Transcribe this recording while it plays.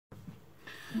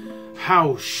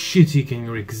How shitty can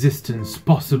your existence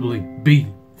possibly be?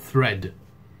 Thread.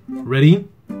 Ready?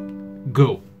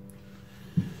 Go.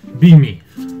 Be me.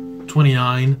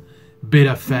 29,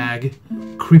 beta fag,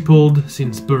 crippled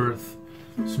since birth,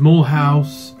 small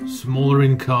house, smaller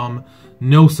income,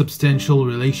 no substantial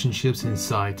relationships in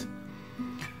sight.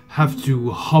 Have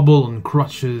to hobble on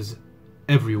crutches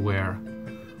everywhere.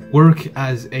 Work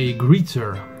as a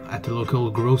greeter at a local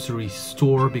grocery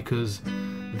store because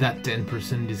that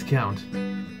 10% discount.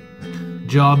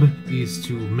 Job is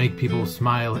to make people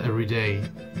smile every day.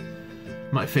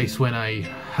 My face when I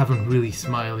haven't really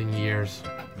smiled in years.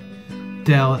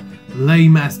 Tell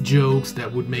lame-ass jokes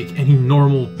that would make any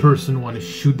normal person want to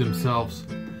shoot themselves.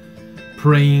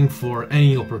 Praying for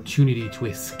any opportunity to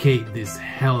escape this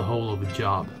hellhole of a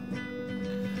job.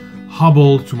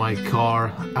 Hobble to my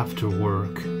car after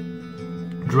work.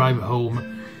 Drive home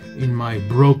in my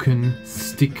broken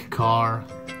stick car.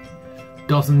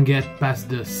 Doesn't get past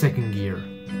the second gear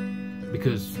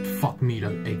because fuck me,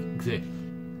 that exit.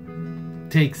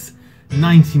 Takes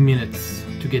 90 minutes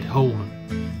to get home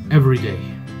every day.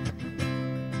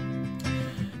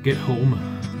 Get home,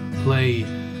 play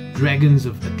Dragons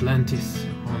of Atlantis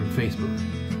on Facebook.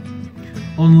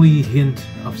 Only hint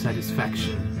of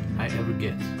satisfaction I ever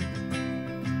get.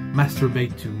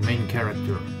 Masturbate to main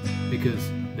character because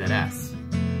that ass.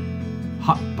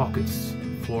 Hot pockets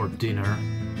for dinner.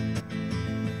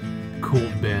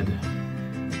 Cold bed.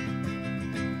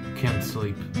 Can't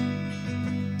sleep.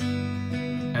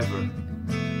 Ever.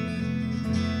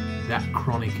 That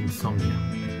chronic insomnia.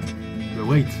 But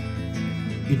wait,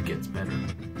 it gets better.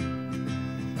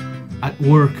 At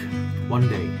work, one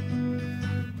day,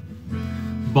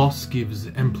 boss gives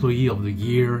Employee of the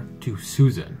Year to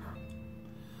Susan.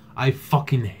 I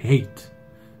fucking hate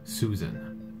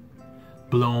Susan.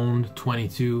 Blonde,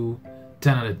 22,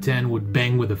 10 out of 10 would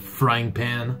bang with a frying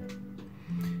pan.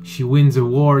 She wins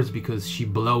awards because she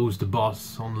blows the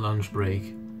boss on lunch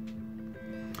break.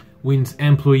 Wins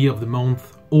Employee of the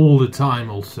Month all the time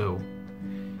also.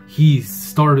 He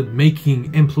started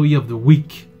making Employee of the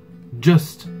Week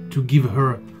just to give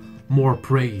her more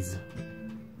praise.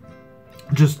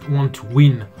 Just want to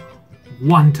win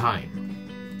one time.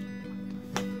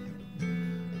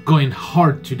 Going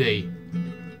hard today.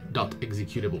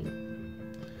 .executable.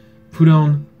 Put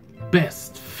on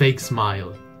best fake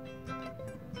smile.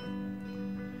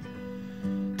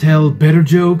 Tell better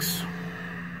jokes.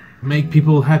 Make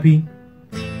people happy.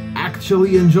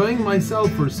 Actually enjoying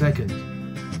myself for a second.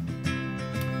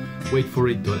 Wait for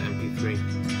it. .mp3.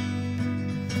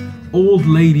 Old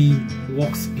lady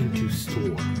walks into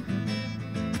store.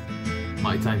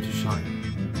 My time to shine.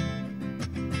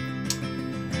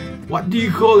 What do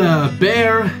you call a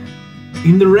bear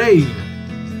in the rain?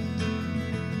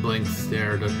 Blank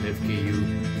stare.fku.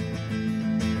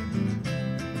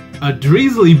 A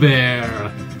drizzly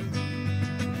bear.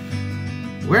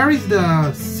 Where is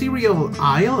the cereal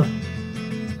aisle?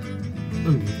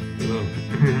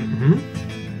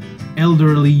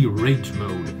 Elderly rage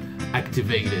mode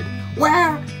activated.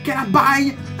 Where can I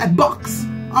buy a box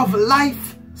of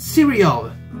Life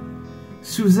cereal?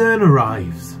 Suzanne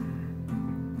arrives.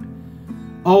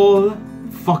 All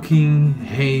fucking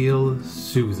hail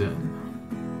Susan.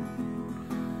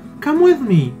 Come with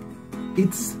me.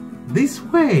 It's this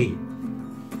way.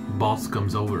 Boss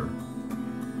comes over.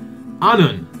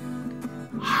 Anon,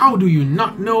 how do you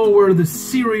not know where the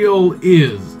cereal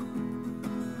is?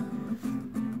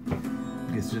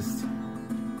 It's just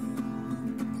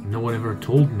no one ever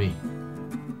told me.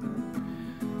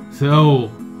 So,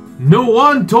 no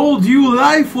one told you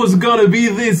life was gonna be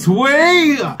this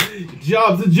way?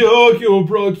 Job's a joke, you're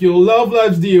broke, your love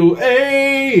life's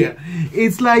DOA.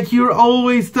 It's like you're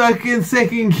always stuck in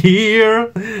second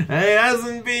gear. It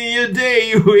hasn't been your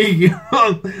day, week,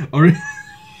 or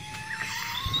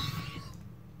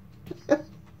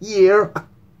year.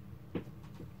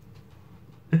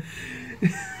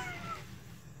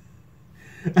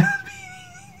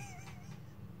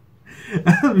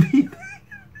 I'll be there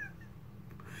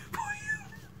for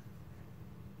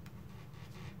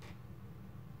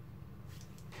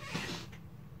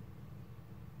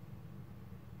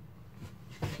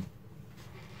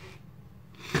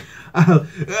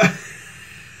you.